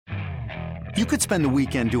You could spend the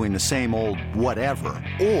weekend doing the same old whatever,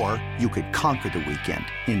 or you could conquer the weekend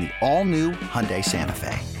in the all-new Hyundai Santa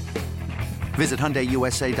Fe. Visit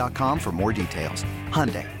HyundaiUSA.com for more details.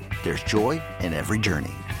 Hyundai, there's joy in every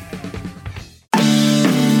journey.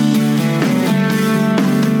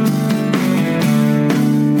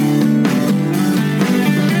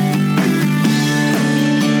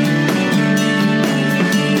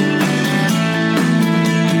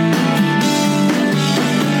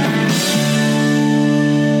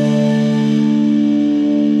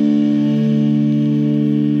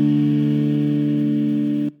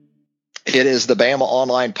 It is the Bama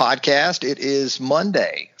Online Podcast. It is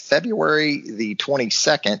Monday, February the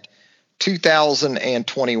 22nd,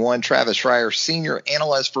 2021. Travis Schreier, senior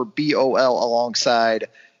analyst for BOL, alongside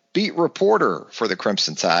beat reporter for the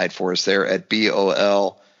Crimson Tide for us there at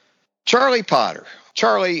BOL, Charlie Potter.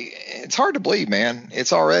 Charlie, it's hard to believe, man.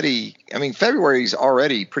 It's already, February's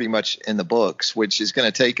already pretty much in the books, which is going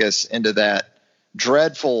to take us into that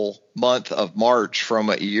dreadful month of March from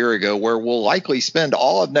a year ago, where we'll likely spend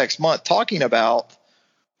all of next month talking about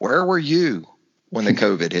where were you when the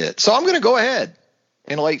COVID hit. So I'm going to go ahead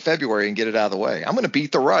in late February and get it out of the way. I'm going to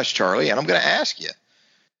beat the rush, Charlie, and I'm going to ask you,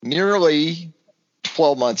 nearly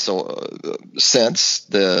 12 months since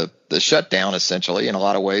the shutdown, essentially, in a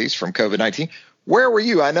lot of ways, from COVID-19, where were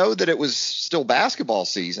you? I know that it was still basketball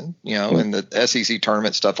season, and the SEC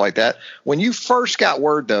tournament, stuff like that. When you first got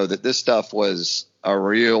word, though, that this stuff was a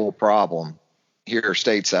real problem here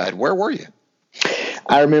stateside, where were you?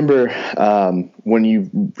 I remember when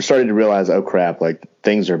you started to realize, oh, crap, like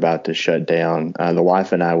things are about to shut down. The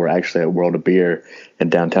wife and I were actually at World of Beer in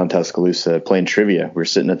downtown Tuscaloosa playing trivia. We were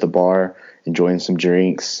sitting at the bar, enjoying some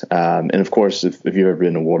drinks. And of course, if you've ever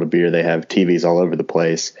been to World of Beer, they have TVs all over the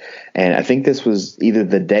place. And I think this was either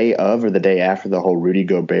the day of or the day after the whole Rudy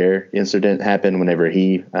Gobert incident happened, whenever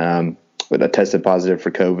he tested positive for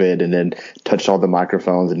COVID and then touched all the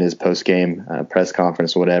microphones in his post-game press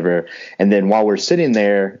conference or whatever. And then while we're sitting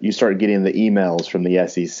there, you start getting the emails from the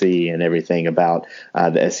SEC and everything about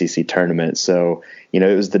the SEC tournament. So,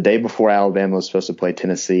 it was the day before Alabama was supposed to play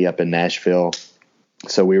Tennessee up in Nashville.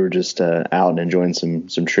 So we were just out and enjoying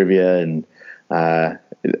some trivia, and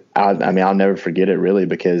I'll never forget it, really,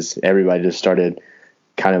 because everybody just started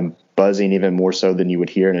kind of buzzing even more so than you would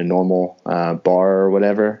hear in a normal bar or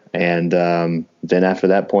whatever. And then after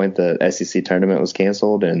that point, the SEC tournament was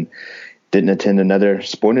canceled, and didn't attend another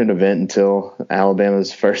sporting event until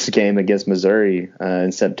Alabama's first game against Missouri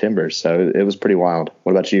in September. So it was pretty wild.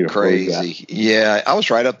 What about you? Crazy. Yeah, I was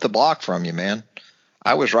right up the block from you, man.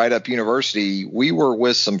 I was right up University. We were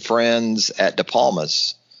with some friends at De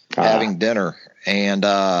Palma's having dinner. And,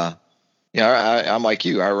 I'm like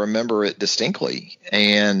you. I remember it distinctly.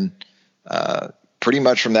 And pretty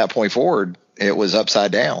much from that point forward, it was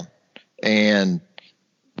upside down. And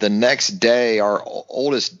the next day, our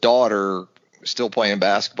oldest daughter, still playing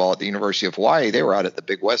basketball at the University of Hawaii, they were out at the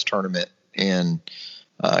Big West tournament in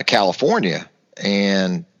California.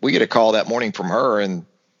 And we get a call that morning from her, and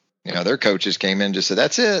their coaches came in and just said,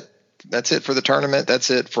 that's it for the tournament. That's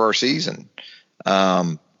it for our season.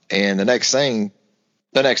 And the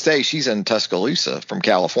next day she's in Tuscaloosa from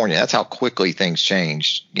California. That's how quickly things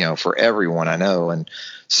changed, for everyone I know. And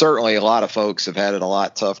certainly a lot of folks have had it a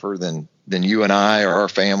lot tougher than you and I or our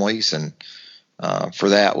families. And for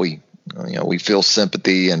that, we feel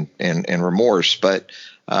sympathy and remorse, but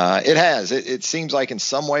it seems like in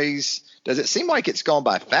some ways, does it seem like it's gone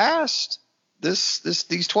by fast?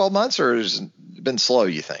 These 12 months, or has it been slow,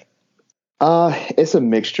 you think? It's a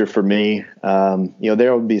mixture for me.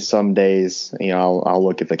 There will be some days, I'll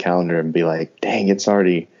look at the calendar and be like, dang, it's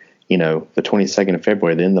already, the 22nd of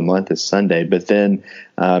February, the end of the month is Sunday. But then,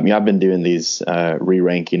 I've been doing these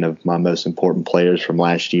re-ranking of my most important players from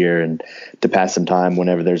last year, and to pass some time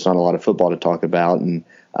whenever there's not a lot of football to talk about. And,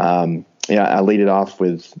 I lead it off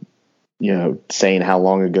with, saying how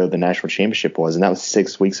long ago the national championship was. And that was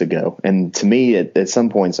 6 weeks ago. And to me, at some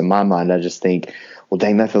points in my mind, I just think, well,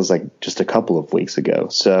 dang, that feels like just a couple of weeks ago.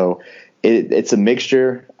 So it's a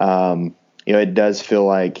mixture. It does feel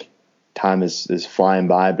like time is flying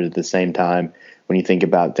by, but at the same time, when you think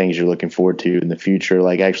about things you're looking forward to in the future,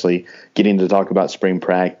 like actually getting to talk about spring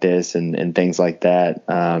practice and things like that,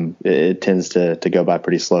 it tends to go by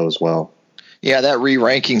pretty slow as well. Yeah, that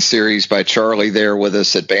re-ranking series by Charlie there with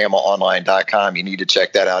us at BamaOnline.com, you need to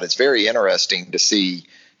check that out. It's very interesting to see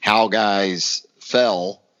how guys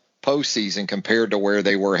fell postseason compared to where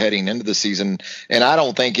they were heading into the season. And I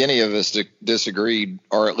don't think any of us disagreed,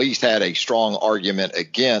 or at least had a strong argument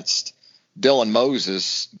against Dylan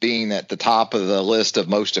Moses being at the top of the list of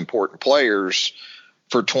most important players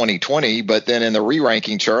for 2020. But then in the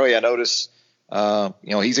re-ranking, Charlie, I noticed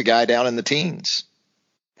he's a guy down in the teens.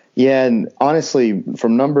 Yeah, and honestly,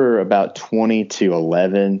 from number about 20 to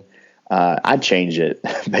 11, I change it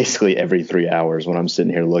basically every 3 hours when I'm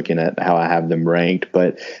sitting here looking at how I have them ranked.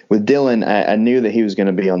 But with Dylan, I knew that he was going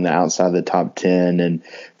to be on the outside of the top 10. And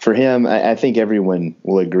for him, I think everyone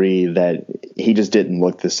will agree that he just didn't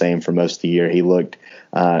look the same for most of the year. He looked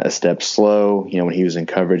a step slow. When he was in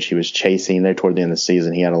coverage, he was chasing there toward the end of the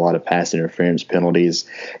season. He had a lot of pass interference penalties.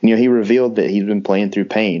 And, he revealed that he's been playing through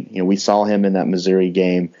pain. We saw him in that Missouri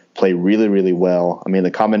game play really, really well. I mean,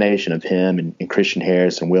 the combination of him and Christian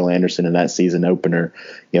Harris and Will Anderson in that season opener,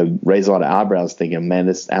 raised a lot of eyebrows thinking, man,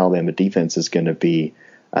 this Alabama defense is going to be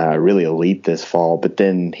really elite this fall. But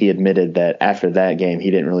then he admitted that after that game,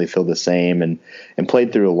 he didn't really feel the same and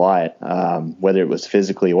played through a lot, whether it was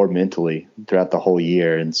physically or mentally throughout the whole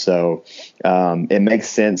year. And so it makes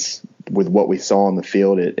sense with what we saw on the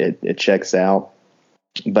field. It checks out.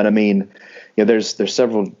 But I mean, there's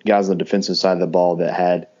several guys on the defensive side of the ball that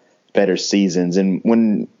had better seasons. And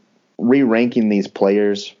when re-ranking these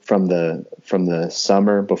players from the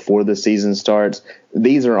summer before the season starts,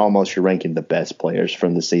 these are almost you're ranking the best players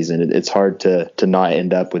from the season. It's hard to not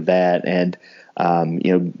end up with that. And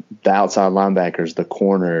the outside linebackers, the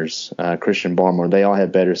corners, Christian Barmore, they all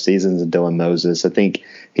had better seasons than Dylan Moses. I think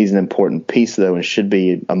he's an important piece, though, and should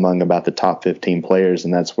be among about the top 15 players,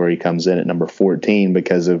 and that's where he comes in at number 14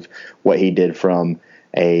 because of what he did from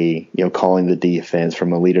calling the defense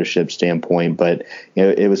from a leadership standpoint. But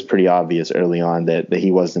it was pretty obvious early on that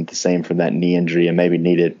he wasn't the same from that knee injury and maybe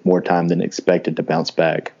needed more time than expected to bounce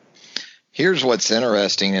back. Here's what's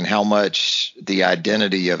interesting and how much the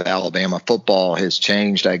identity of Alabama football has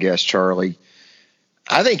changed, I guess, Charlie.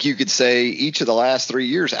 I think you could say each of the last 3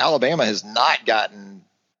 years, Alabama has not gotten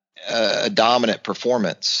a dominant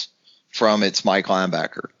performance from its Mike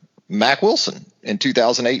linebacker. Mack Wilson in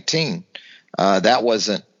 2018. That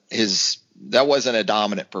wasn't a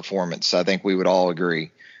dominant performance. I think we would all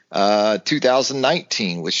agree.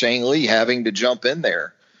 2019 with Shane Lee having to jump in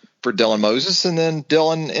there for Dylan Moses, and then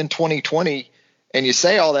Dylan in 2020. And you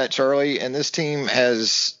say all that, Charlie, and this team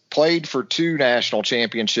has played for 2 national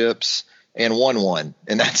championships and won one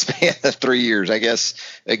in that span of 3 years. I guess,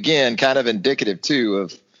 again, kind of indicative, too,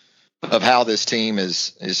 of how this team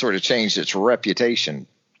has sort of changed its reputation.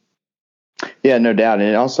 Yeah, no doubt. And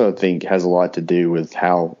it also, I think, has a lot to do with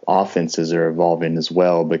how offenses are evolving as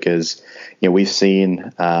well, because, we've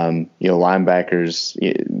seen, linebackers,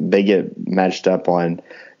 they get matched up on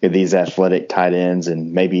these athletic tight ends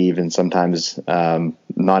and maybe even sometimes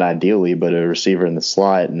not ideally, but a receiver in the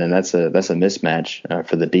slot. And then that's a mismatch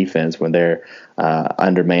for the defense when they're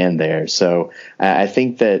undermanned there. So I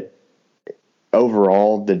think that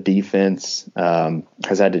overall, the defense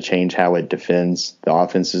has had to change how it defends the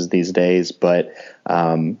offenses these days. But,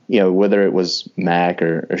 whether it was Mack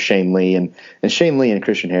or Shane Lee, and Shane Lee and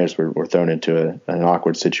Christian Harris were thrown into an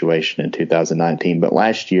awkward situation in 2019. But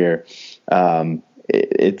last year,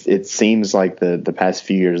 it seems like the past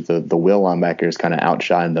few years, the Will linebackers kind of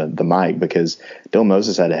outshined the Mike, because Dylan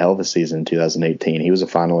Moses had a hell of a season in 2018. He was a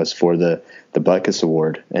finalist for the Butkus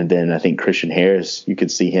Award. And then I think Christian Harris, you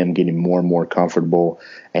could see him getting more and more comfortable.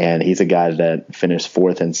 And he's a guy that finished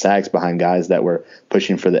 4th in sacks behind guys that were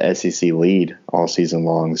pushing for the SEC lead all season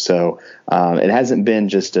long. So it hasn't been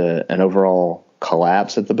just an overall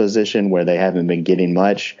collapse at the position where they haven't been getting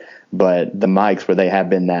much. But the Mikes, where they have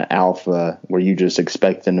been that alpha, where you just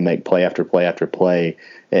expect them to make play after play after play,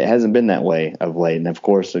 it hasn't been that way of late. And of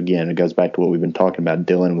course, again, it goes back to what we've been talking about.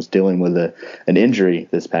 Dylan was dealing with an injury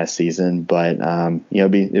this past season, but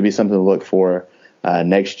it'd be something to look for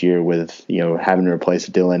next year with having to replace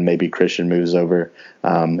Dylan. Maybe Christian moves over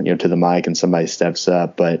to the Mike and somebody steps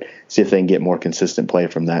up, but see if they can get more consistent play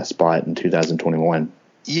from that spot in 2021.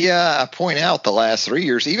 Yeah, I point out the last 3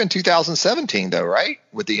 years, even 2017, though, right,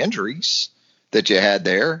 with the injuries that you had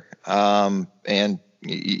there. And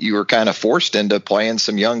you were kind of forced into playing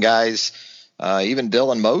some young guys. Even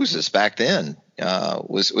Dylan Moses back then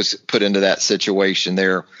was put into that situation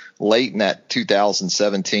there late in that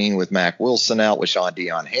 2017 with Mack Wilson out, with Sean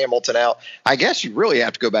Dion Hamilton out. I guess you really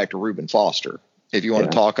have to go back to Reuben Foster if you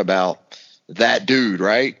want to talk about that dude,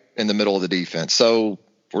 right, in the middle of the defense. So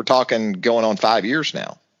we're talking going on 5 years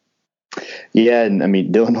now. Yeah, and I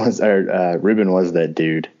mean, Reuben was that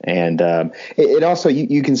dude, and it also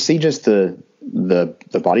you can see just the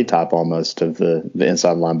body type almost of the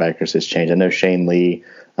inside linebackers has changed. I know Shane Lee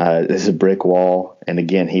is a brick wall, and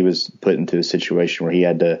again, he was put into a situation where he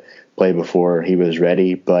had to play before he was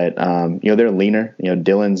ready. But they're leaner.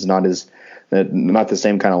 Dylan's not as not the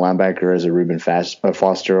same kind of linebacker as a Reuben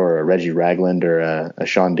Foster or a Reggie Ragland or a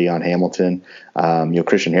Sean Dion Hamilton.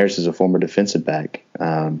 Christian Harris is a former defensive back,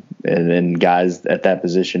 and guys at that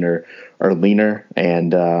position are leaner,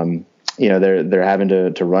 and they're having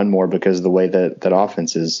to run more because of the way that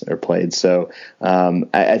offenses are played. So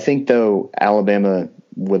I think though Alabama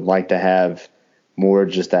would like to have more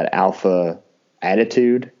just that alpha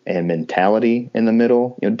attitude and mentality in the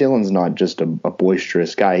middle. Dylan's not just a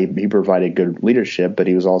boisterous guy. He provided good leadership, but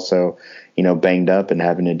he was also, banged up and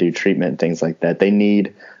having to do treatment and things like that. They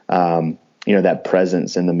need, that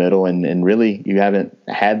presence in the middle. And really, you haven't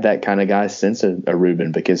had that kind of guy since a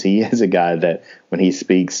Reuben, because he is a guy that when he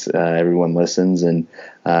speaks, everyone listens and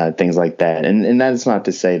things like that. And that's not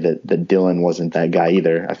to say that Dylan wasn't that guy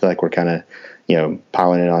either. I feel like we're kind of,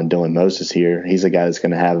 piling it on Dylan Moses here. He's a guy that's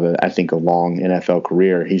going to have, a long NFL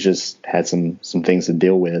career. He's just had some things to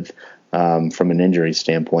deal with from an injury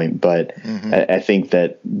standpoint. But I think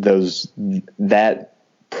that that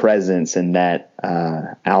presence and that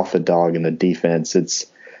alpha dog in the defense, it's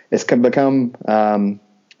become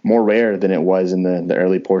more rare than it was in the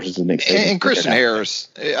early portions of Nick Saban. And Christian Harris,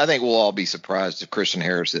 I think we'll all be surprised if Christian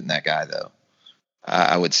Harris isn't that guy, though.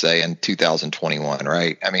 I would say in 2021,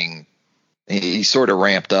 right? I mean, he sort of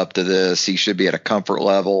ramped up to this. He should be at a comfort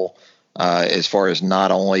level as far as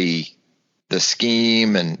not only the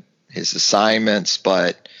scheme and his assignments,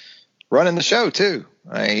 but running the show too.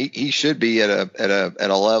 He should be at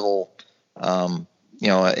a level,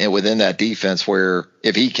 within that defense where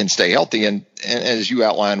if he can stay healthy, and as you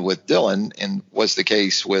outlined with Dylan, and was the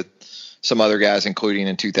case with some other guys, including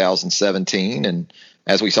in 2017 and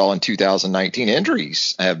as we saw in 2019,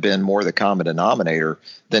 injuries have been more the common denominator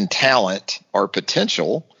than talent or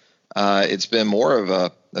potential. It's been more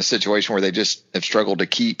of a situation where they just have struggled to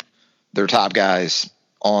keep their top guys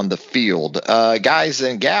on the field. Guys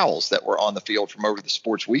and gals that were on the field from over the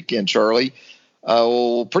sports weekend, Charlie.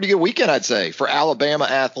 Pretty good weekend, I'd say, for Alabama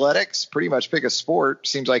athletics. Pretty much pick a sport.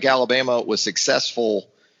 Seems like Alabama was successful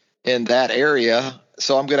in that area.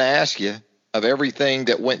 So I'm going to ask you, of everything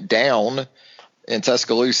that went down in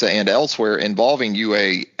Tuscaloosa and elsewhere involving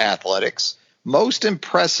UA athletics, most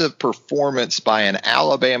impressive performance by an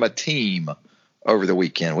Alabama team over the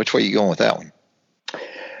weekend. Which way are you going with that one?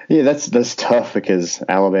 Yeah, that's tough because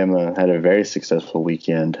Alabama had a very successful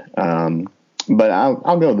weekend. But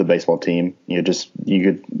I'll go with the baseball team. You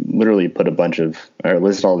could literally put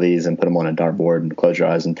list all these and put them on a dartboard and close your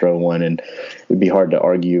eyes and throw one, and it'd be hard to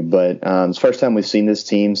argue. But it's the first time we've seen this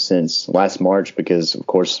team since last March because, of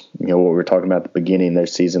course, what we were talking about at the beginning, their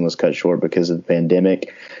season was cut short because of the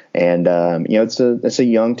pandemic. And, it's a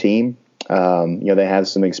young team. They have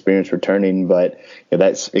some experience returning, but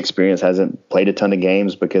that experience hasn't played a ton of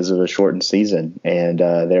games because of a shortened season. And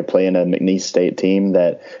they're playing a McNeese State team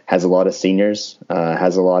that has a lot of seniors,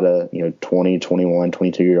 has a lot of 20, 21,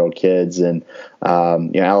 22-year-old kids. And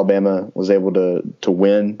Alabama was able to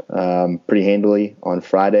win pretty handily on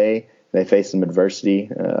Friday. They faced some adversity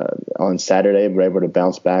on Saturday, were able to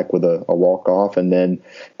bounce back with a walk-off, and then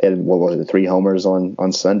they had 3 homers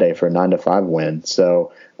on Sunday for a 9-5 win.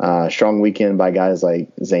 So strong weekend by guys like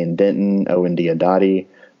Zane Denton, Owen Diodati.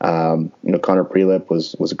 Connor Prelip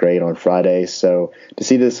was great on Friday. So to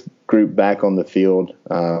see this group back on the field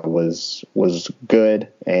was good.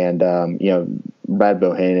 And Brad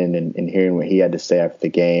Bohannon and hearing what he had to say after the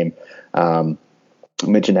game,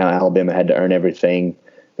 mentioned how Alabama had to earn everything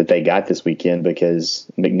that they got this weekend because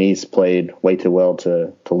McNeese played way too well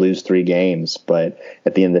to lose 3 games. But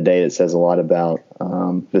at the end of the day, it says a lot about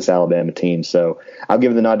this Alabama team. So I'll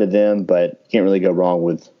give the nod to them, but can't really go wrong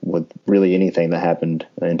with really anything that happened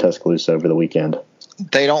in Tuscaloosa over the weekend.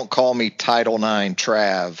 They don't call me Title IX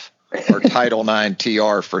Trav or Title IX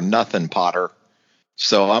TR for nothing, Potter.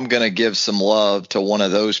 So I'm going to give some love to one of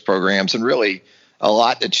those programs, and really a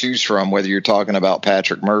lot to choose from, whether you're talking about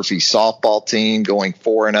Patrick Murphy's softball team going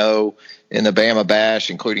 4-0 in the Bama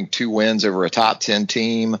Bash, including 2 wins over a top 10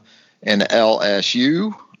 team in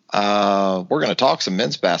LSU. We're going to talk some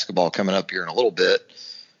men's basketball coming up here in a little bit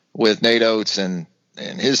with Nate Oates and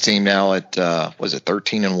his team now at,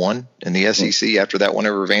 13-1 in the SEC after that one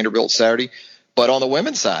over Vanderbilt Saturday. But on the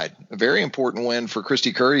women's side, a very important win for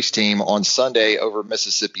Christy Curry's team on Sunday over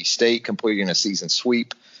Mississippi State, completing a season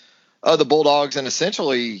sweep of the Bulldogs and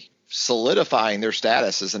essentially solidifying their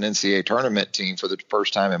status as an NCAA tournament team for the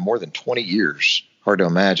first time in more than 20 years. Hard to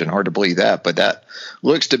imagine, hard to believe that, but that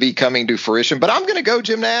looks to be coming to fruition. But I'm going to go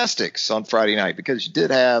gymnastics on Friday night because you did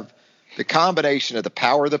have the combination of the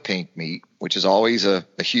power of the pink meet, which is always a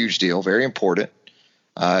huge deal, very important,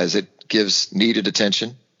 as it gives needed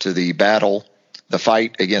attention to the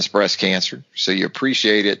fight against breast cancer. So you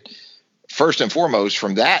appreciate it first and foremost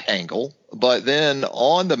from that angle. But then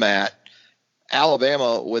on the mat,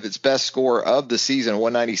 Alabama with its best score of the season,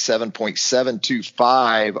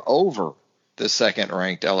 197.725 over the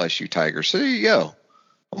second-ranked LSU Tigers. So there you go.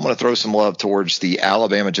 I'm going to throw some love towards the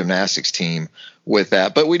Alabama gymnastics team with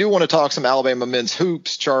that. But we do want to talk some Alabama men's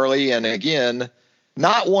hoops, Charlie. And again,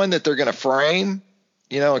 not one that they're going to frame,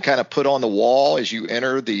 and kind of put on the wall as you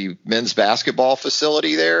enter the men's basketball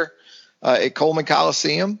facility there at Coleman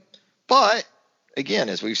Coliseum. But again,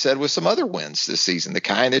 as we've said with some other wins this season, the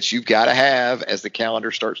kind that you've got to have as the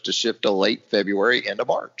calendar starts to shift to late February into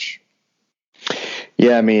March.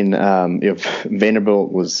 Yeah, I mean,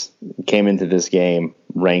 Vanderbilt came into this game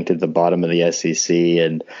ranked at the bottom of the SEC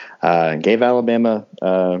and gave Alabama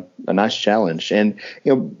a nice challenge. And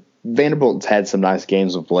Vanderbilt's had some nice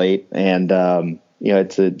games of late, and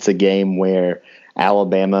it's a game where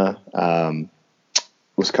Alabama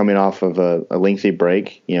was coming off of a lengthy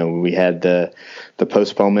break. We had the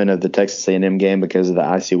postponement of the Texas A&M game because of the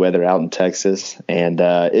icy weather out in Texas, and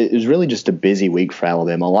it was really just a busy week for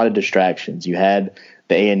Alabama. A lot of distractions. You had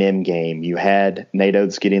the A&M game. You had Nate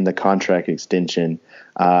Oates getting the contract extension.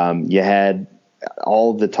 You had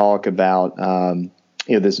all the talk about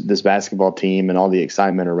this basketball team and all the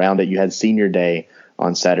excitement around it. You had senior day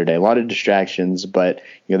on Saturday. A lot of distractions, but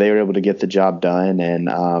they were able to get the job done. And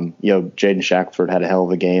Jaden Shackelford had a hell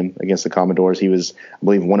of a game against the Commodores. He was, I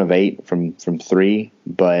believe, 1 of 8 from 3,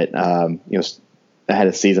 but had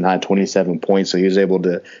a season high 27 points, so he was able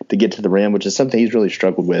to get to the rim, which is something he's really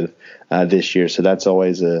struggled with this year. So that's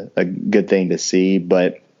always a good thing to see.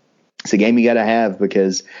 But it's a game you got to have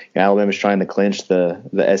because Alabama's trying to clinch the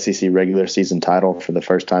SEC regular season title for the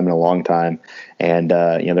first time in a long time, and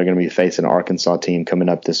they're going to be facing an Arkansas team coming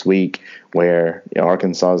up this week, where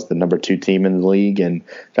Arkansas is the number 2 team in the league, and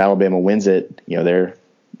if Alabama wins it, they're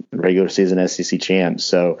regular season SEC champs.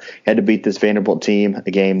 So had to beat this Vanderbilt team,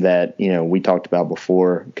 a game that we talked about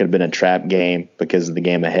before could have been a trap game because of the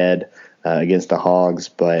game ahead against the Hogs,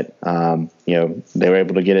 but they were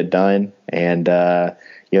able to get it done, and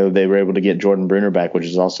they were able to get Jordan Bruner back, which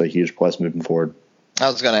is also a huge plus moving forward. I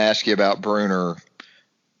was going to ask you about Bruner.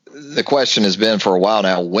 The question has been for a while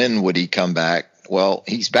now, when would he come back? Well,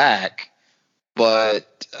 he's back,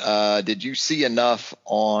 but did you see enough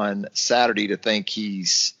on Saturday to think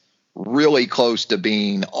he's really close to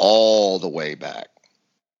being all the way back?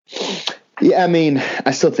 Yeah, I mean,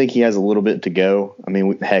 I still think he has a little bit to go. I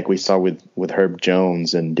mean, heck, we saw with Herb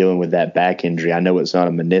Jones and dealing with that back injury. I know it's not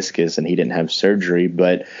a meniscus and he didn't have surgery,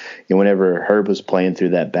 but whenever Herb was playing through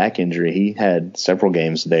that back injury, he had several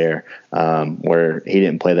games there where he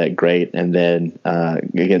didn't play that great. And then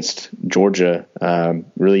against Georgia,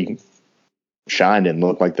 really shined and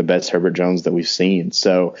looked like the best Herbert Jones that we've seen.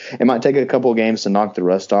 So it might take a couple of games to knock the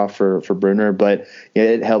rust off for Bruner, but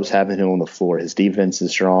it helps having him on the floor. His defense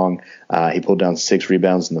is strong. He pulled down 6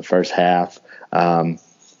 rebounds in the first half.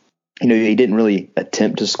 He didn't really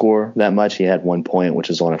attempt to score that much. He had 1 point,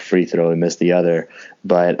 which is on a free throw, and missed the other.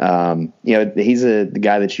 But, he's the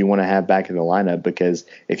guy that you want to have back in the lineup, because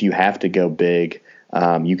if you have to go big,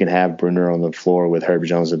 you can have Bruner on the floor with Herb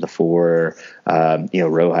Jones at the 4,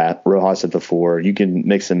 Rojas at the 4. You can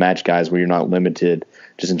mix and match guys where you're not limited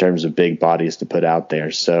just in terms of big bodies to put out there.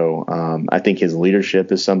 So I think his leadership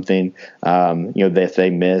is something, that they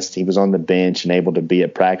missed. He was on the bench and able to be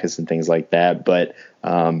at practice and things like that. But,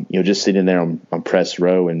 just sitting there on press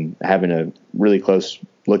row and having a really close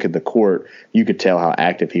look at the court, you could tell how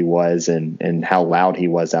active he was and how loud he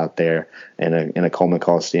was out there in a Coleman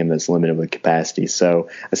Coliseum that's limited with capacity. So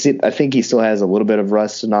I think he still has a little bit of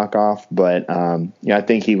rust to knock off, but I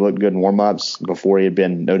think he looked good in warm-ups before he had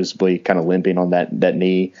been noticeably kind of limping on that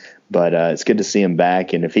knee. But it's good to see him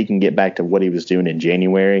back, and if he can get back to what he was doing in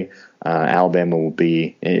January, Alabama will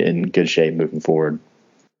be in good shape moving forward.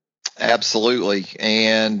 Absolutely.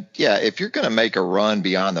 And yeah, if you're going to make a run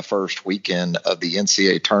beyond the first weekend of the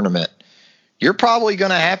NCAA tournament, you're probably going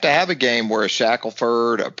to have a game where a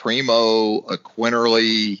Shackelford, a Primo, a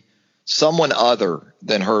Quinterly, someone other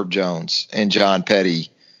than Herb Jones and John Petty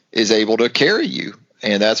is able to carry you.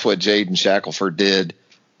 And that's what Jaden Shackelford did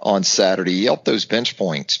on Saturday. He helped those bench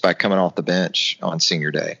points by coming off the bench on senior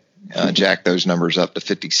day. Jack those numbers up to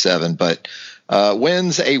 57, but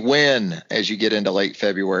win's a win as you get into late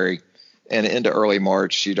February and into early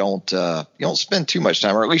March. You don't spend too much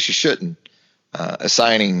time, or at least you shouldn't,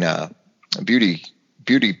 assigning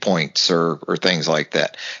beauty points or things like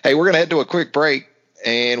that. Hey, we're going to head to a quick break,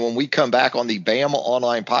 and when we come back on the Bama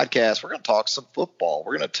Online Podcast, we're going to talk some football.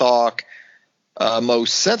 We're going to talk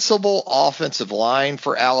most sensible offensive line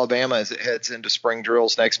for Alabama as it heads into spring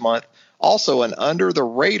drills next month. Also, an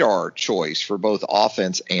under-the-radar choice for both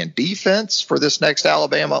offense and defense for this next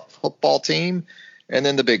Alabama football team. And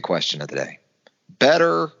then the big question of the day.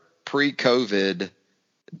 Better pre-COVID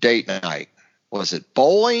date night. Was it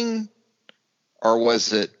bowling or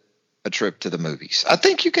was it a trip to the movies? I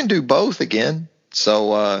think you can do both again.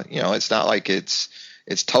 So, it's not like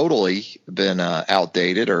it's totally been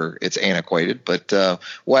outdated or it's antiquated, but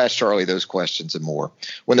we'll ask Charlie those questions and more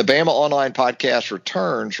when the Bama Online podcast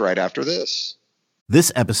returns right after this.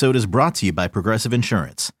 This episode is brought to you by Progressive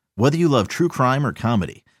Insurance. Whether you love true crime or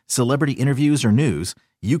comedy, celebrity interviews or news,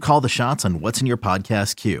 you call the shots on what's in your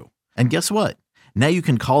podcast queue. And guess what? Now you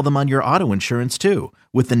can call them on your auto insurance too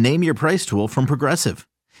with the Name Your Price tool from Progressive.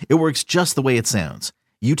 It works just the way it sounds.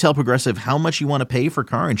 You tell Progressive how much you want to pay for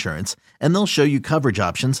car insurance, and they'll show you coverage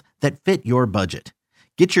options that fit your budget.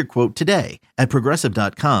 Get your quote today at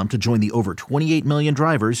Progressive.com to join the over 28 million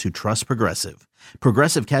drivers who trust Progressive.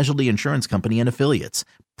 Progressive Casualty Insurance Company and Affiliates.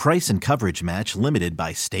 Price and coverage match limited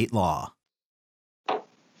by state law.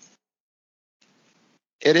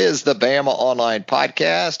 It is the Bama Online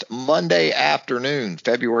podcast, Monday afternoon,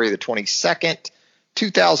 February the 22nd.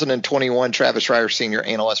 2021, Travis Reier, senior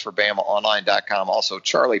analyst for BamaOnline.com. Also,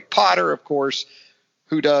 Charlie Potter, of course,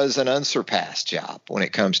 who does an unsurpassed job when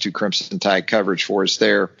it comes to Crimson Tide coverage for us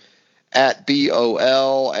there at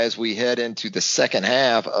BOL as we head into the second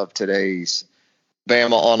half of today's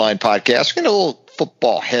Bama Online podcast. We're getting a little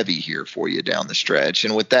football heavy here for you down the stretch.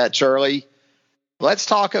 And with that, Charlie, let's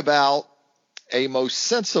talk about a most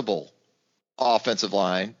sensible offensive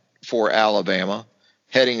line for Alabama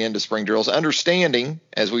heading into spring drills, understanding,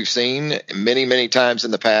 as we've seen many, many times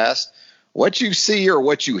in the past, what you see or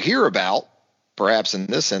what you hear about, perhaps in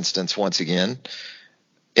this instance, once again,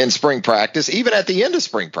 in spring practice, even at the end of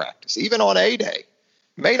spring practice, even on A-Day,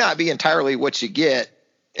 may not be entirely what you get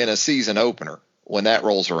in a season opener when that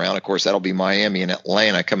rolls around. Of course, that'll be Miami and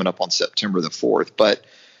Atlanta coming up on September the 4th. But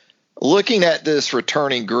looking at this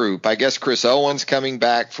returning group, I guess Chris Owens coming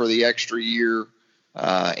back for the extra year,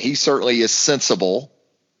 he certainly is sensible.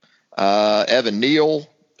 Evan Neal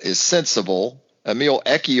is sensible. Emil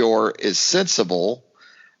Ekiyor is sensible.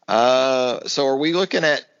 So are we looking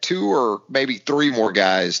at 2 or maybe 3 more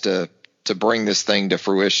guys to bring this thing to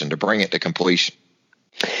fruition, to bring it to completion?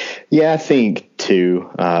 Yeah, I think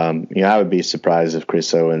 2. I would be surprised if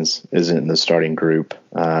Chris Owens isn't in the starting group,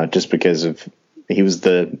 just because he was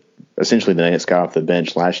essentially the next guy off the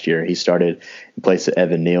bench last year. He started in place of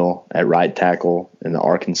Evan Neal at right tackle in the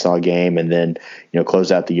Arkansas game, and then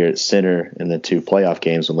closed out the year at center in the 2 playoff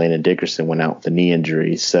games when Landon Dickerson went out with a knee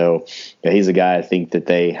injury. So he's a guy I think that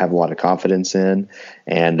they have a lot of confidence in,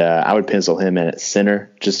 and I would pencil him in at center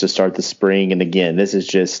just to start the spring. And again, this is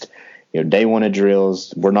just day one of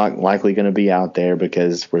drills. We're not likely going to be out there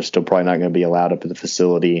because we're still probably not going to be allowed up at the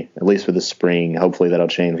facility, at least for the spring. Hopefully that'll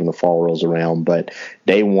change when the fall rolls around. But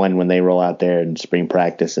day one, when they roll out there in spring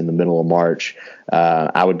practice in the middle of March,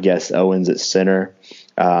 I would guess Owens at center.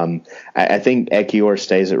 I think Ekiyor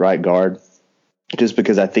stays at right guard, just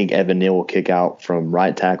because I think Evan Neal will kick out from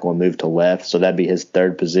right tackle and move to left. So that'd be his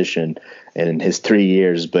 3rd position in his 3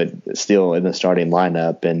 years, but still in the starting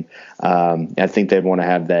lineup. And I think they'd want to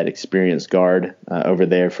have that experienced guard over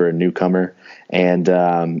there for a newcomer. And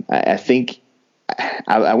I think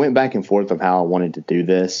I went back and forth of how I wanted to do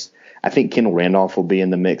this. I think Kendall Randolph will be in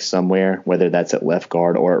the mix somewhere, whether that's at left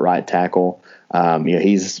guard or at right tackle.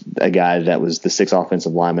 He's a guy that was the 6th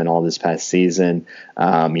offensive lineman all this past season.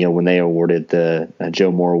 When they awarded the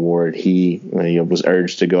Joe Moore Award, he was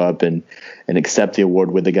urged to go up and accept the award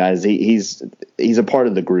with the guys. He's a part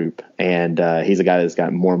of the group, and he's a guy that's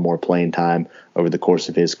gotten more and more playing time over the course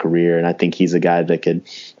of his career. And I think he's a guy that could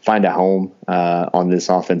find a home on this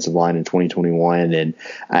offensive line in 2021. And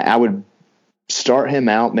I would start him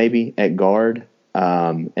out maybe at guard.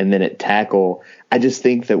 And then at tackle, I just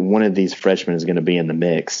think that one of these freshmen is going to be in the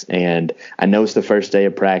mix. And I know it's the first day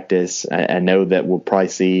of practice. I know that we'll probably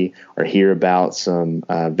see or hear about some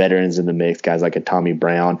veterans in the mix, guys like a Tommy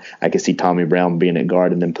Brown. I could see Tommy Brown being at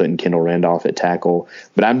guard and then putting Kendall Randolph at tackle.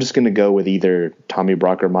 But I'm just going to go with either Tommy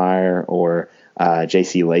Brockermeyer or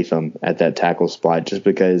J.C. Latham at that tackle spot, just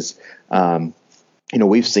because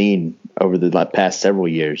we've seen over the past several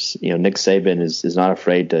years, Nick Saban is not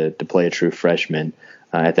afraid to play a true freshman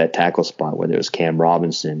at that tackle spot, whether it was Cam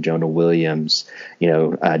Robinson, Jonah Williams,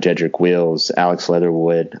 Jedrick Wills, Alex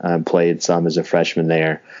Leatherwood played some as a freshman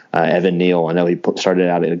there. Evan Neal, I know he started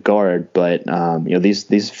out at a guard, but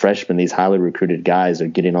these freshmen, these highly recruited guys are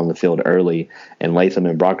getting on the field early, and Latham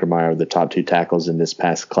and Brockermeyer are the top 2 tackles in this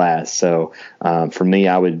past class. So for me,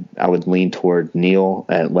 I would lean toward Neal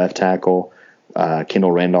at left tackle,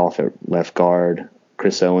 Kendall Randolph at left guard,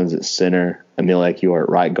 Chris Owens at center, Emil Ekiyor at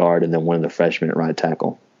right guard, and then one of the freshmen at right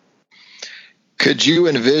tackle. Could you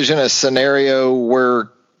envision a scenario where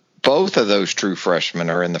both of those true freshmen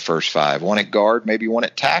are in the first five, one at guard, maybe one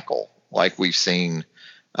at tackle, like we've seen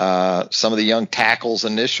some of the young tackles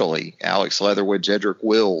initially? Alex Leatherwood, Jedrick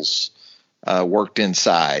Wills worked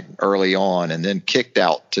inside early on and then kicked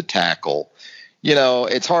out to tackle. You know,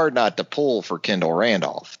 it's hard not to pull for Kendall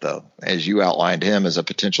Randolph, though, as you outlined him as a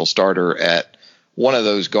potential starter at one of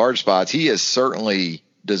those guard spots. He is certainly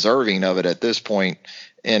deserving of it at this point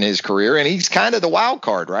in his career. And he's kind of the wild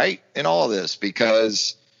card, right, in all of this,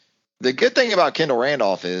 because the good thing about Kendall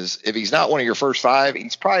Randolph is if he's not one of your first five,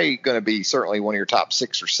 he's probably going to be certainly one of your top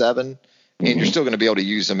 6 or 7, and you're still going to be able to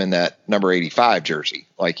use him in that number 85 jersey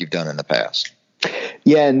like you've done in the past.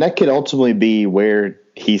 Yeah, and that could ultimately be where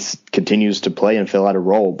he continues to play and fill out a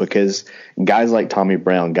role, because guys like Tommy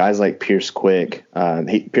Brown, guys like Pierce Quick,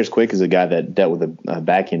 Pierce Quick is a guy that dealt with a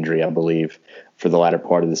back injury, I believe, for the latter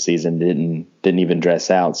part of the season, didn't even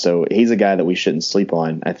dress out. So he's a guy that we shouldn't sleep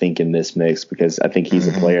on, I think, in this mix, because I think he's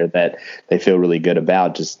a player that they feel really good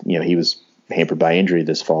about. Just, you know, he was hampered by injury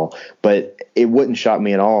this fall, but it wouldn't shock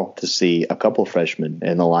me at all to see a couple of freshmen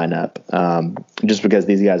in the lineup, just because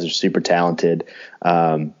these guys are super talented.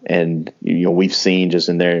 And, you know, we've seen just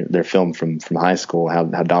in their film from high school how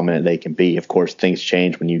dominant they can be. Of course, things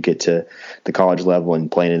change when you get to the college level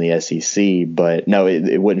and playing in the SEC, but no,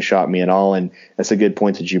 it wouldn't shock me at all. And that's a good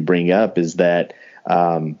point that you bring up, is that,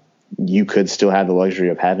 you could still have the luxury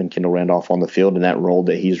of having Kendall Randolph on the field in that role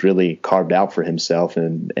that he's really carved out for himself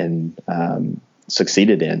and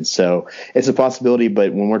succeeded in. So it's a possibility,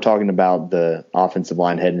 but when we're talking about the offensive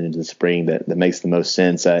line heading into the spring, that makes the most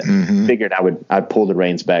sense. I figured I'd pull the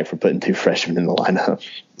reins back for putting 2 freshmen in the lineup.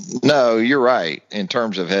 No, you're right. In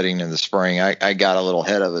terms of heading in the spring, I got a little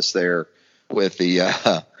ahead of us there with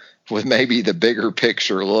the with maybe the bigger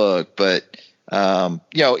picture look, but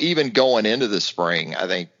you know, even going into the spring, I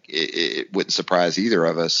think it wouldn't surprise either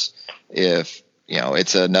of us if, you know,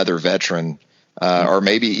 it's another veteran or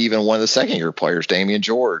maybe even one of the second-year players, Damian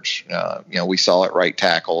George. You know, we saw it right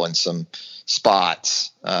tackle in some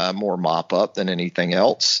spots, more mop-up than anything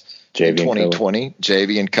else. In 2020,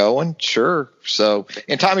 Javian Cohen, sure. So,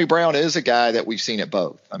 and Tommy Brown is a guy that we've seen at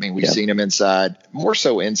both. I mean, we've seen him inside, more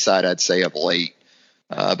so inside, I'd say, of late.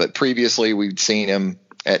 But previously, we've seen him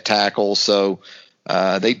at tackle. So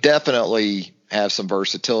they definitely have some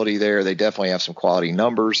versatility there. They definitely have some quality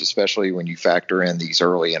numbers, especially when you factor in these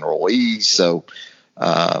early enrollees. So,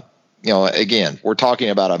 you know, again, we're talking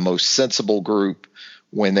about a most sensible group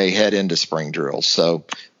when they head into spring drills. So,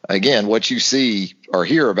 again, what you see or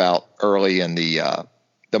hear about early in the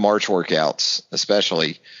March workouts,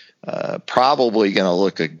 especially, probably going to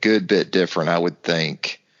look a good bit different, I would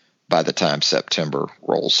think, by the time September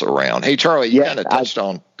rolls around. Hey, Charlie, you kind of touched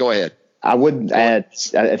on. Go ahead. I would add,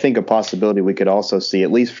 I think a possibility we could also see,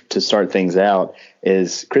 at least to start things out,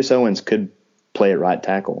 is Chris Owens could play at right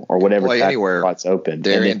tackle or whatever spot's open.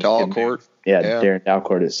 Darian Dalcourt. Darian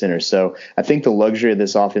Dalcourt at center. So I think the luxury of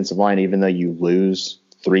this offensive line, even though you lose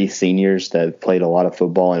 3 seniors that have played a lot of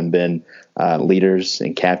football and been leaders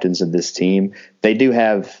and captains of this team, they do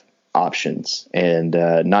have options, and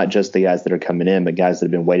not just the guys that are coming in, but guys that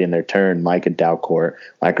have been waiting their turn, like a Dalcourt,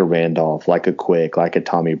 like a Randolph, like a Quick, like a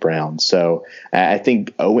Tommy Brown. So I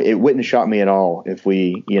think it wouldn't shock me at all if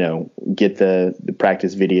we, you know, get the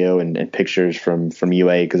practice video and pictures from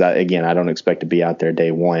UA, because I don't expect to be out there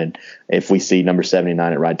day one. If we see number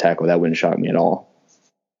 79 at right tackle, that wouldn't shock me at all.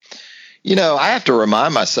 You know, I have to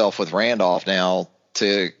remind myself with Randolph now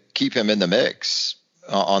to keep him in the mix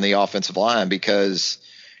on the offensive line, because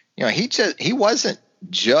you know, he wasn't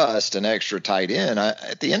just an extra tight end.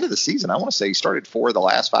 At the end of the season, I want to say he started 4 of the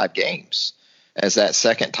last 5 games as that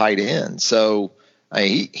second tight end. So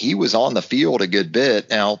he was on the field a good bit.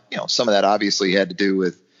 Now, you know, some of that obviously had to do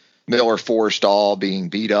with Miller Forrestall being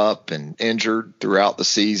beat up and injured throughout the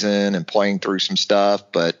season and playing through some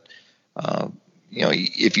stuff. But, you know,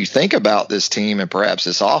 if you think about this team and perhaps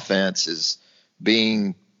this offense is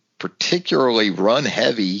being particularly run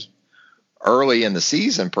heavy early in the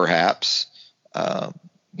season, perhaps,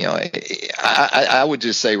 you know, I would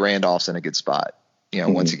just say Randolph's in a good spot, you know,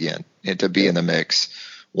 once again, and to be in the mix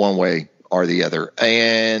one way or the other.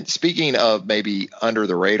 And speaking of maybe under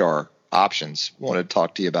the radar options, I wanted to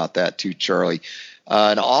talk to you about that too, Charlie.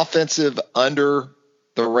 An offensive under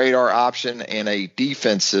the radar option and a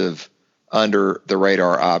defensive under the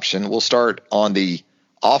radar option. We'll start on the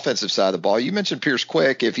offensive side of the ball. You mentioned Pierce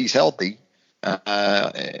Quick. If he's healthy,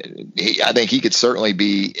 I think he could certainly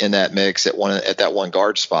be in that mix at that one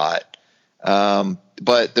guard spot.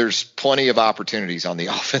 But there's plenty of opportunities on the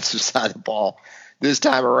offensive side of the ball this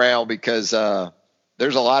time around because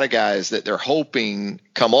there's a lot of guys that they're hoping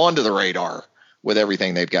come onto the radar with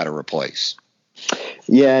everything they've got to replace.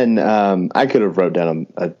 Yeah, and I could have wrote down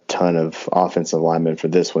a ton of offensive linemen for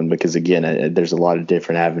this one because, again, there's a lot of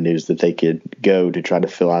different avenues that they could go to try to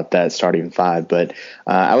fill out that starting five. But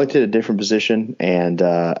I looked at a different position and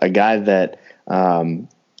a guy that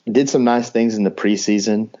did some nice things in the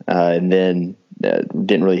preseason and then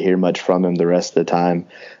didn't really hear much from him the rest of the time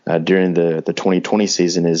during the 2020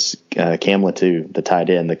 season is Cam Latu, the tight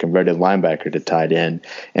end, the converted linebacker to tight end.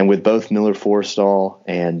 And with both Miller Forristall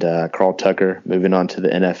and Carl Tucker moving on to the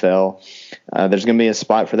NFL, there's going to be a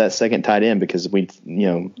spot for that second tight end because we,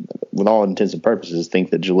 with all intents and purposes, think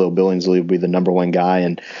that Jaleel Billingsley will be the number one guy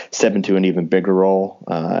and step into an even bigger role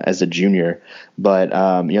as a junior. But,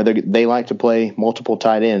 they like to play multiple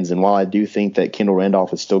tight ends. And while I do think that Kendall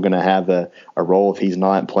Randolph is still going to have a role if he's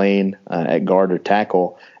not playing at guard or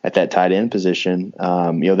tackle at that tight end position,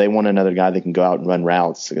 they want another guy that can go out and run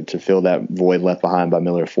routes to fill that void left behind by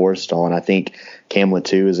Miller Forristall. And I think Cam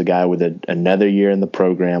Latu is a guy with another year in the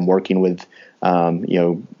program working with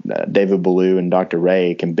David Ballou and Dr.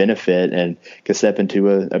 Ray can benefit and can step into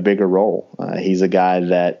a bigger role. He's a guy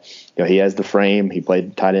that, he has the frame. He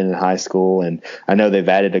played tight end in high school, and I know they've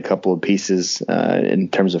added a couple of pieces in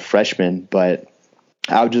terms of freshmen, but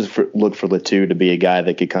I would just look for Latu to be a guy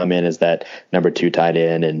that could come in as that number two tight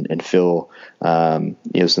end and fill, some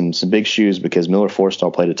big shoes because Miller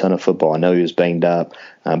Forristall played a ton of football. I know he was banged up,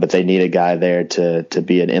 but they need a guy there to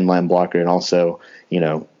be an inline blocker and also,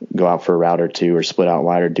 go out for a route or two or split out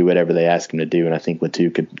wide or do whatever they ask him to do. And I think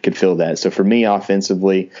Latu could fill that. So for me,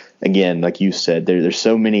 offensively, again, like you said, there's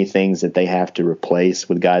so many things that they have to replace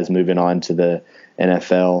with guys moving on to the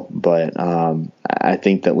NFL, but I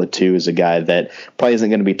think that Latu is a guy that probably isn't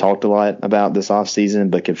going to be talked a lot about this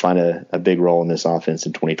offseason, but could find a big role in this offense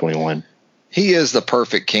in 2021. He is the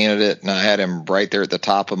perfect candidate, and I had him right there at the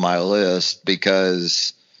top of my list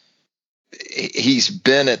because he's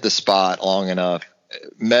been at the spot long enough.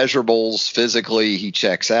 Measurables, physically, he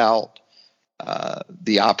checks out.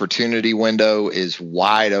 The opportunity window is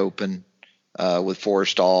wide open with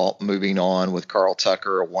Forristall moving on, with Carl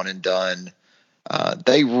Tucker, a one and done.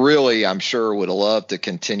 They really, I'm sure, would love to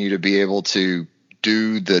continue to be able to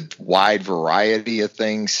do the wide variety of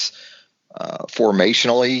things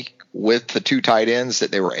formationally with the two tight ends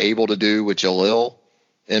that they were able to do with Jaleel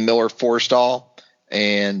and Miller Forristall.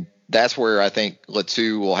 And that's where I think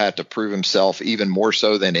Latu will have to prove himself even more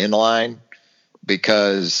so than inline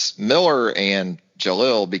because Miller and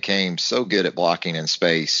Jaleel became so good at blocking in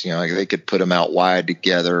space. They could put them out wide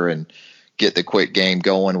together and get the quick game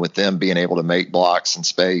going with them being able to make blocks in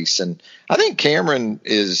space. And I think Cameron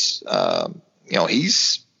is,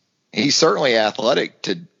 he's certainly athletic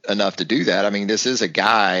enough to do that. I mean, this is a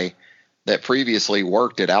guy that previously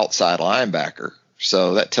worked at outside linebacker.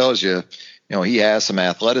 So that tells you, he has some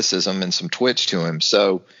athleticism and some twitch to him.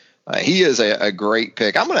 So he is a great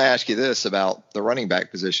pick. I'm going to ask you this about the running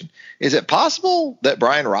back position. Is it possible that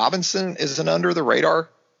Brian Robinson is an under the radar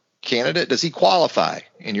candidate? Does he qualify,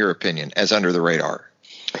 in your opinion, as under the radar?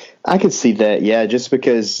 I could see that, yeah, just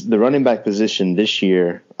because the running back position this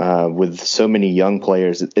year with so many young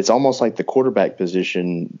players, it's almost like the quarterback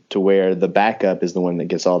position to where the backup is the one that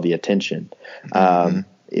gets all the attention. Mm-hmm.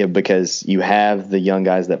 Because you have the young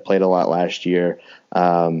guys that played a lot last year,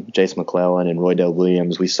 Jace McClellan and Roydell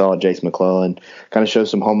Williams. We saw Jace McClellan kind of show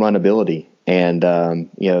some home run ability. And,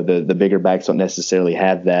 the bigger backs don't necessarily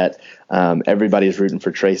have that. Everybody's rooting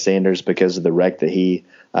for Trey Sanders because of the wreck that he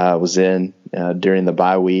was in during the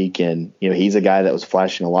bye week. And, he's a guy that was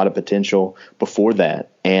flashing a lot of potential before that.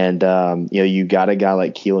 And, you got a guy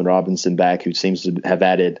like Keelan Robinson back who seems to have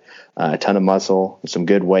added a ton of muscle, some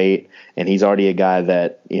good weight. And he's already a guy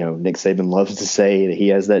that, Nick Saban loves to say that he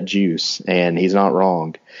has that juice, and he's not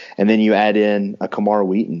wrong. And then you add in a Kamar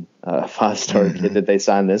Wheaton, a five-star kid that they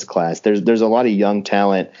signed this class. There's a lot of young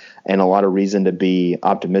talent and a lot of reason to be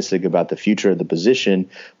optimistic about the future of the position.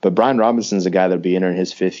 But Brian Robinson's a guy that'll be entering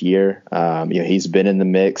his fifth year. He's been in the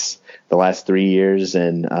mix the last 3 years,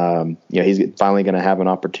 and he's finally going to have an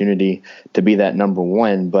opportunity to be that number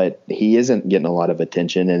one. But he isn't getting a lot of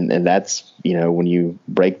attention, and that's when you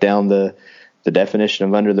break down the definition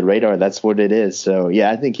of under the radar, that's what it is. So,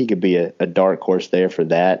 yeah, I think he could be a dark horse there for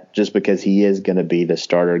that, just because he is going to be the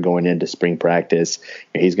starter going into spring practice.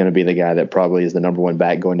 He's going to be the guy that probably is the number one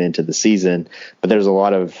back going into the season. But there's a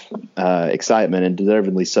lot of excitement, and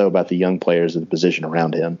deservedly so, about the young players of the position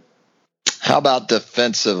around him. How about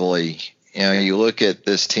defensively? You look at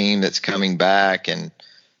this team that's coming back, and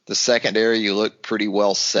the secondary, you look pretty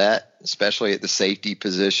well set, especially at the safety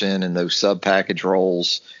position and those sub-package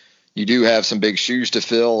roles. You do have some big shoes to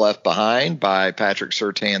fill left behind by Patrick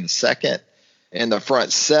Surtain II. In the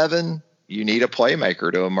front seven, you need a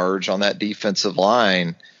playmaker to emerge on that defensive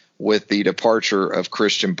line with the departure of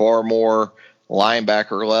Christian Barmore.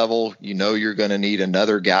 Linebacker level, you're going to need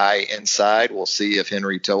another guy inside. We'll see if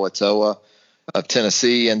Henry To'oTo'o of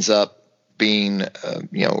Tennessee ends up being,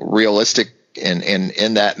 realistic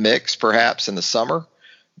in that mix, perhaps in the summer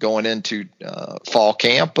going into fall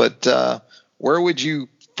camp. But where would you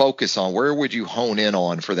focus on? Where would you hone in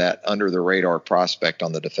on for that under the radar prospect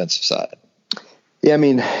on the defensive side? Yeah, I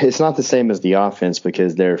mean, it's not the same as the offense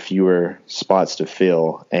because there are fewer spots to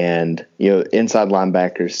fill. And, inside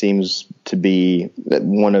linebacker seems to be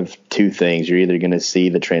one of two things. You're either going to see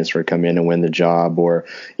the transfer come in and win the job, or,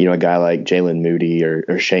 a guy like Jalen Moody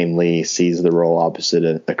or Shane Lee sees the role opposite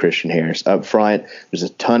of Christian Harris. Up front, there's a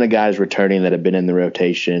ton of guys returning that have been in the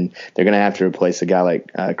rotation. They're going to have to replace a guy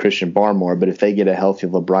like Christian Barmore. But if they get a healthy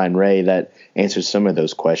LeBron Ray, that answers some of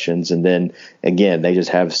those questions. And then, again, they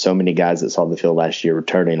just have so many guys that saw the field last year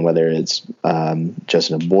returning, whether it's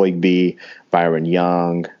Justin Boygby, Byron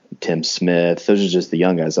Young, Tim Smith. Those are just the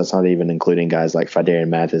young guys. That's not even including guys like Phidarian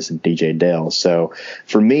Mathis and DJ Dale. So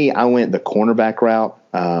for me, I went the cornerback route,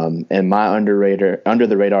 and my under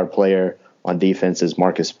the radar player on defense is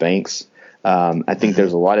Marcus Banks. I think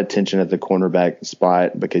there's a lot of tension at the cornerback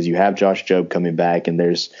spot because you have Josh Jobe coming back, and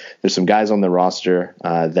there's some guys on the roster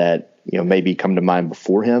that maybe come to mind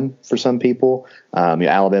before him for some people.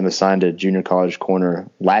 Alabama signed a junior college corner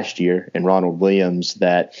last year in Ronald Williams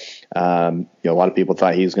that a lot of people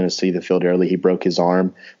thought he was going to see the field early. He broke his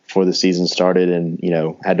arm before the season started and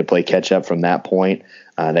had to play catch up from that point.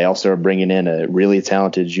 They also are bringing in a really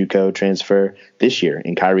talented JUCO transfer this year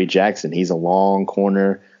in Kyrie Jackson. He's a long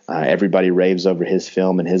corner. Everybody raves over his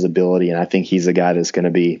film and his ability, and I think he's a guy that's going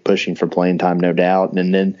to be pushing for playing time, no doubt.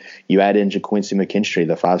 And then you add in JaQuincy McKinstry,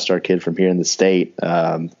 the 5-star kid from here in the state.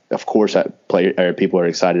 Of course, people are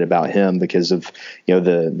excited about him because of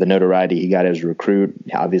the notoriety he got as a recruit.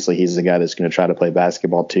 Obviously, he's the guy that's going to try to play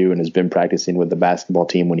basketball too, and has been practicing with the basketball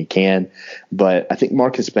team when he can. But I think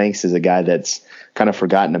Marcus Banks is a guy that's kind of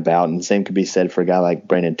forgotten about, and the same could be said for a guy like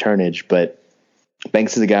Brandon Turnage. But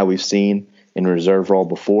Banks is a guy we've seen in reserve role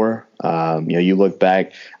before. You look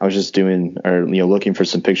back, I was just looking for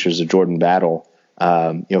some pictures of Jordan Battle,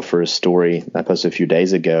 for a story I posted a few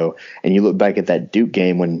days ago. And you look back at that Duke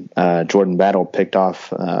game when Jordan Battle picked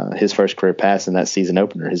off his first career pass in that season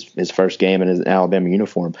opener, his first game in his Alabama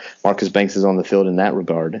uniform. Marcus Banks is on the field in that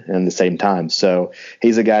regard and the same time. So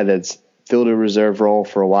he's a guy that's filled a reserve role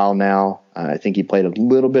for a while now. I think he played a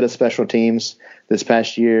little bit of special teams this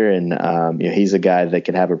past year, and he's a guy that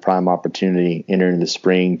could have a prime opportunity entering the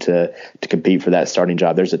spring to compete for that starting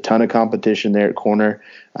job. There's a ton of competition there at corner,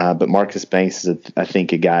 but Marcus Banks is, I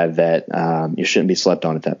think, a guy that you shouldn't be slept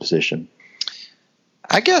on at that position.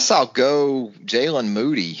 I guess I'll go Jalen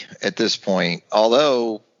Moody at this point,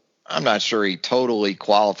 although I'm not sure he totally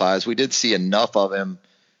qualifies. We did see enough of him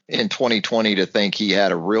in 2020 to think he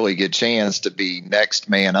had a really good chance to be next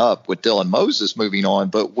man up with Dylan Moses moving on.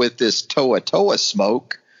 But with this To'oTo'o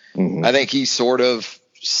smoke, I think he sort of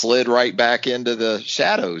slid right back into the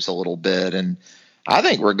shadows a little bit. And I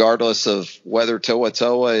think regardless of whether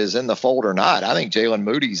To'oTo'o is in the fold or not, I think Jalen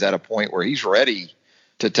Moody's at a point where he's ready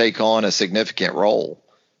to take on a significant role.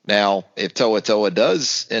 Now, if To'oTo'o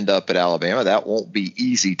does end up at Alabama, that won't be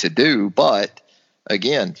easy to do, but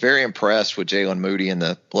again, very impressed with Jalen Moody and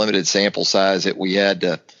the limited sample size that we had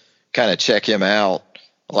to kind of check him out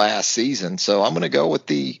last season. So I'm going to go with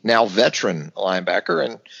the now veteran linebacker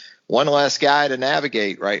and one less guy to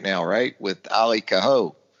navigate right now, right, with Ali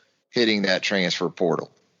Cahoe hitting that transfer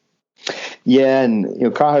portal. Yeah,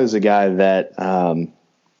 and Cahoe's a guy that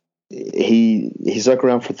he stuck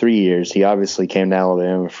around for 3 years. He obviously came to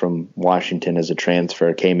Alabama from Washington as a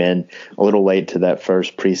transfer, came in a little late to that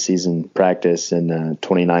first preseason practice in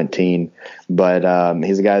 2019. But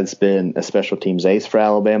he's a guy that's been a special teams ace for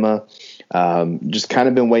Alabama. Just kind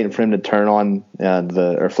of been waiting for him to turn on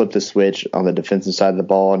or flip the switch on the defensive side of the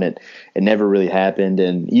ball, and it never really happened.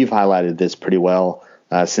 And you've highlighted this pretty well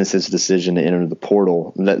since his decision to enter the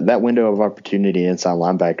portal. That window of opportunity inside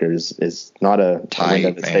linebacker is not a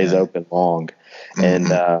window that stays open long.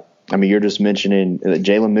 And you're just mentioning that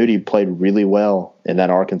Jalen Moody played really well in that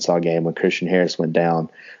Arkansas game when Christian Harris went down.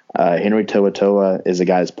 Henry To'oTo'o is a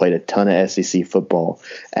guy that's played a ton of SEC football.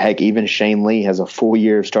 Heck, even Shane Lee has a full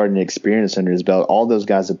year of starting experience under his belt. All those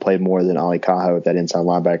guys have played more than Ali Cahoe at that inside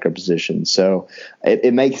linebacker position. So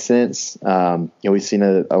it makes sense. We've seen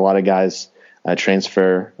a lot of guys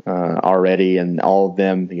transfer already, and all of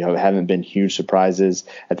them haven't been huge surprises.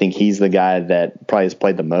 I think he's the guy that probably has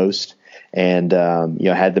played the most. and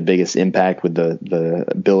had the biggest impact with the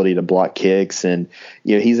ability to block kicks. And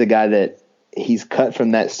he's a guy that he's cut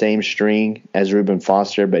from that same string as Reuben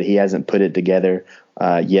Foster, but he hasn't put it together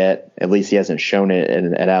yet. At least he hasn't shown it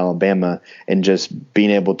at Alabama, and just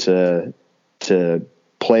being able to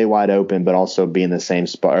play wide open, but also be in the same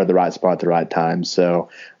spot or the right spot at the right time. So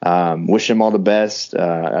wish him all the best.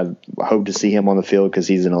 I hope to see him on the field because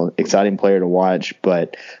he's an exciting player to watch.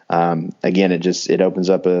 But again, it opens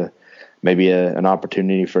up maybe an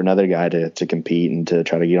opportunity for another guy to compete and to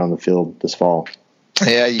try to get on the field this fall.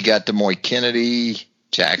 Yeah, you got Demoy Kennedy,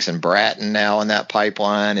 Jackson Bratton now in that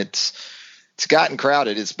pipeline. It's gotten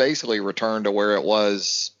crowded. It's basically returned to where it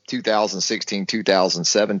was 2016,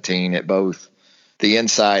 2017 at both the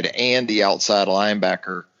inside and the outside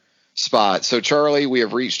linebacker spot. So, Charlie, we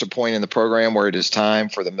have reached a point in the program where it is time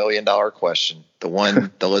for the $1 million question, the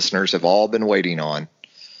one the listeners have all been waiting on.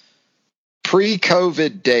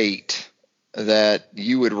 Pre-COVID date that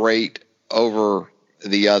you would rate over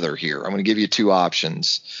the other here. I'm going to give you two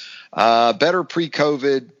options. Better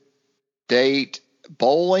pre-COVID date,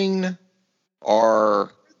 bowling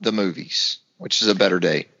or the movies? Which is a better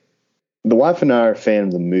date? The wife and I are a fan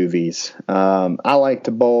of the movies. I like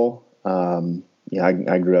to bowl.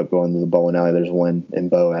 I grew up going to the bowling alley. There's one in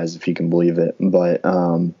Boaz, if you can believe it. But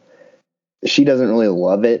she doesn't really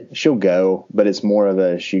love it. She'll go, but it's more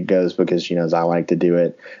of she goes because she knows I like to do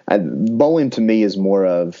it. Bowling to me is more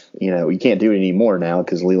of, you can't do it anymore now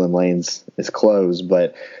because Leland Lanes is closed.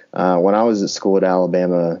 But when I was at school at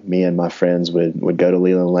Alabama, me and my friends would go to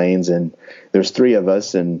Leland Lanes, and there's three of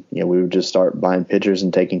us, and we would just start buying pitchers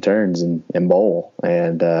and taking turns and bowl.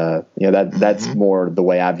 And that's more the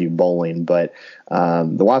way I view bowling. But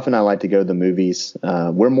the wife and I like to go to the movies.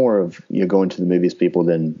 We're more of going to the movies people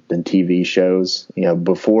than TV shows.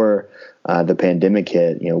 Before the pandemic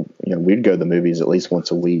hit, we'd go to the movies at least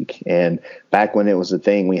once a week. And back when it was a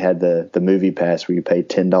thing, we had the movie pass where you paid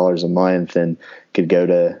 $10 a month and could go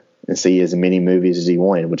to and see as many movies as you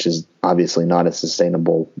wanted, which is obviously not a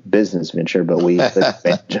sustainable business venture, but we took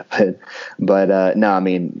advantage of it. But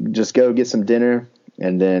just go get some dinner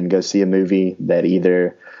and then go see a movie that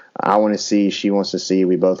either I want to see, she wants to see,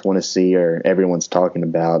 we both want to see, or everyone's talking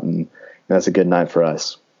about, and that's a good night for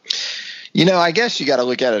us. I guess you got to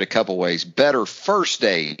look at it a couple ways. Better first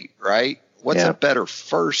date, right? What's a better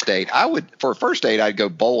first date? For a first date, I'd go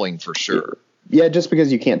bowling for sure. Yeah, just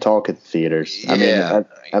because you can't talk at the theaters.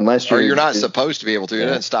 Unless you're not supposed to be able to. It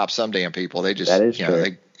doesn't stop some damn people. They just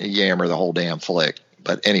they yammer the whole damn flick.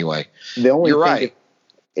 But anyway, you're right.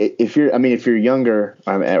 If you're younger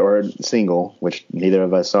or single, which neither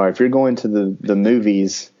of us are, if you're going to the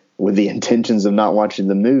movies with the intentions of not watching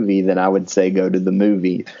the movie, then I would say go to the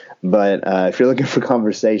movie. But if you're looking for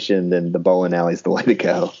conversation, then the bowling alley is the way to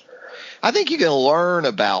go. I think you can learn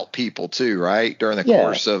about people too, right? During the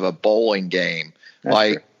course of a bowling game, that's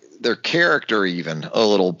like true. Their character, even a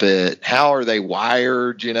little bit. How are they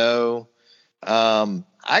wired? I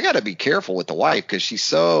got to be careful with the wife because she's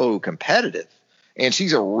so competitive, and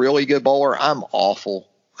she's a really good bowler. I'm awful.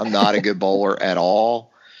 I'm not a good bowler at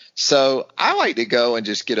all. So I like to go and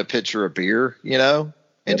just get a pitcher of beer,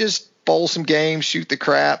 and just bowl some games, shoot the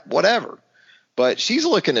crap, whatever. But she's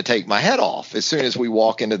looking to take my head off as soon as we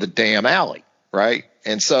walk into the damn alley, right?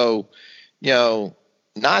 And so,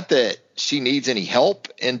 not that she needs any help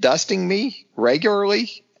in dusting me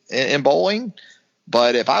regularly in bowling,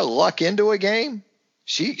 but if I luck into a game,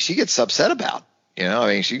 she gets upset about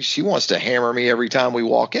it. She wants to hammer me every time we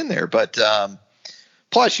walk in there. But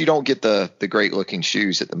plus, you don't get the great-looking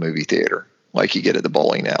shoes at the movie theater like you get at the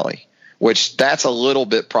bowling alley, which that's a little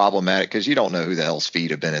bit problematic because you don't know who the hell's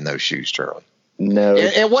feet have been in those shoes, Charlie. No.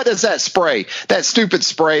 And what does that spray, that stupid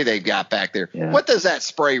spray they've got back there, what does that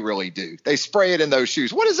spray really do? They spray it in those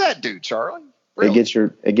shoes. What does that do, Charlie? Really?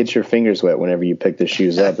 It gets your fingers wet whenever you pick the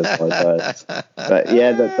shoes up. As far as but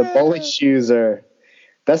the bowling shoes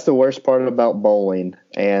that's the worst part about bowling.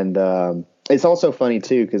 And it's also funny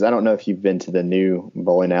too, because I don't know if you've been to the new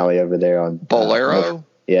bowling alley over there on Bolero.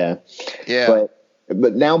 Yeah.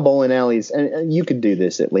 But now bowling alleys, and you could do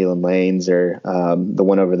this at Leland Lanes or the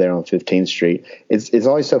one over there on 15th Street. It's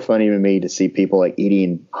always so funny to me to see people like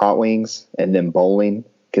eating hot wings and then bowling,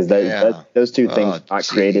 because those two things are not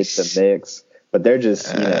created to mix, but they're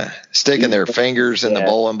just sticking their fingers in the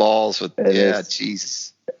bowling balls with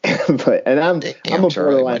Jesus. But I'm a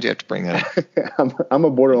Charlie, why'd you have to bring that up? I'm a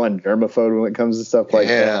borderline germaphobe when it comes to stuff like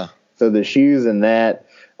that. So the shoes and that.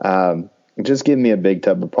 Just give me a big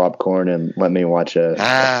tub of popcorn and let me watch a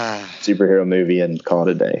superhero movie and call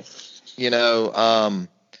it a day.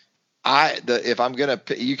 if I'm gonna,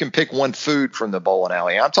 you can pick one food from the bowling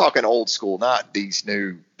alley. I'm talking old school, not these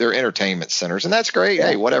new. They're entertainment centers, and that's great. Yeah.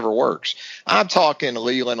 Hey, whatever works. I'm talking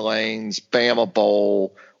Leland Lanes, Bama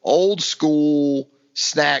Bowl, old school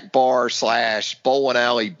snack bar / bowling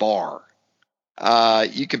alley bar.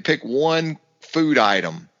 You can pick one food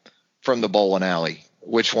item from the bowling alley.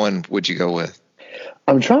 Which one would you go with?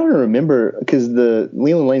 I'm trying to remember because the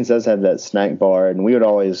Leland Lanes does have that snack bar, and we would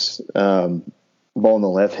always bowl on the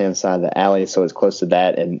left-hand side of the alley, so it's close to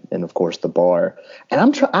that, and of course the bar. And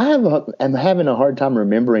I'm having a hard time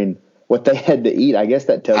remembering what they had to eat. I guess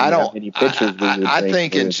that tells you how many pictures we would I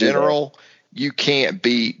think in general you can't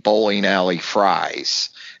beat bowling alley fries.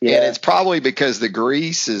 Yeah. And it's probably because the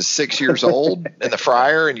grease is 6 years old in the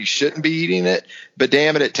fryer and you shouldn't be eating it, but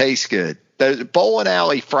damn it, it tastes good. The bowling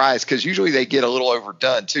alley fries, because usually they get a little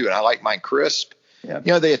overdone too, and I like mine crisp. Yep.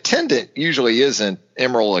 You know, the attendant usually isn't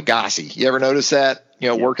Emeril Lagasse. You ever notice that? You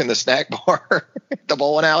know, working the snack bar at the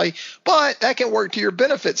bowling alley. But that can work to your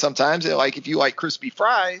benefit sometimes. Like if you like crispy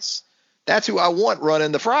fries, that's who I want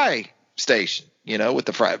running the fry station, you know, with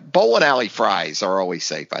the fry. Bowling alley fries are always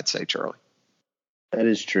safe, I'd say, Charlie. That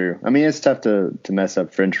is true. I mean, it's tough to mess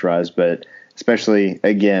up French fries, but especially,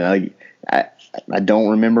 again, I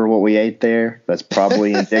don't remember what we ate there. That's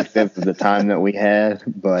probably indicative of the time that we had.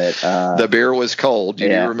 But the beer was cold. You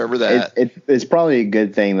do remember that. It's probably a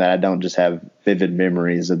good thing that I don't just have vivid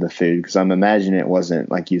memories of the food, because I'm imagining it wasn't,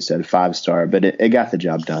 like you said, 5-star, but it got the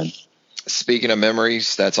job done. Speaking of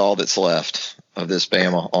memories, that's all that's left of this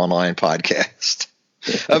Bama Online podcast.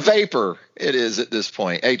 A vapor it is at this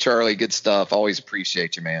point. Hey, Charlie, good stuff. Always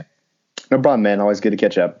appreciate you, man. No problem, man. Always good to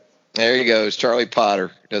catch up. There he goes. Charlie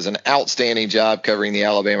Potter does an outstanding job covering the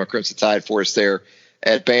Alabama Crimson Tide for us there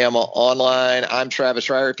at Bama Online. I'm Travis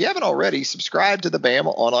Schreier. If you haven't already, subscribe to the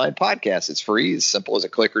Bama Online podcast. It's free, as simple as a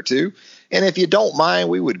click or two. And if you don't mind,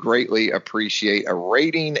 we would greatly appreciate a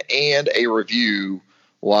rating and a review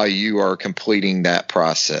while you are completing that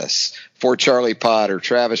process. For Charlie Potter,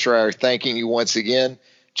 Travis Schreier, thanking you once again.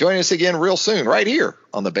 Join us again real soon right here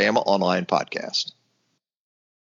on the Bama Online podcast.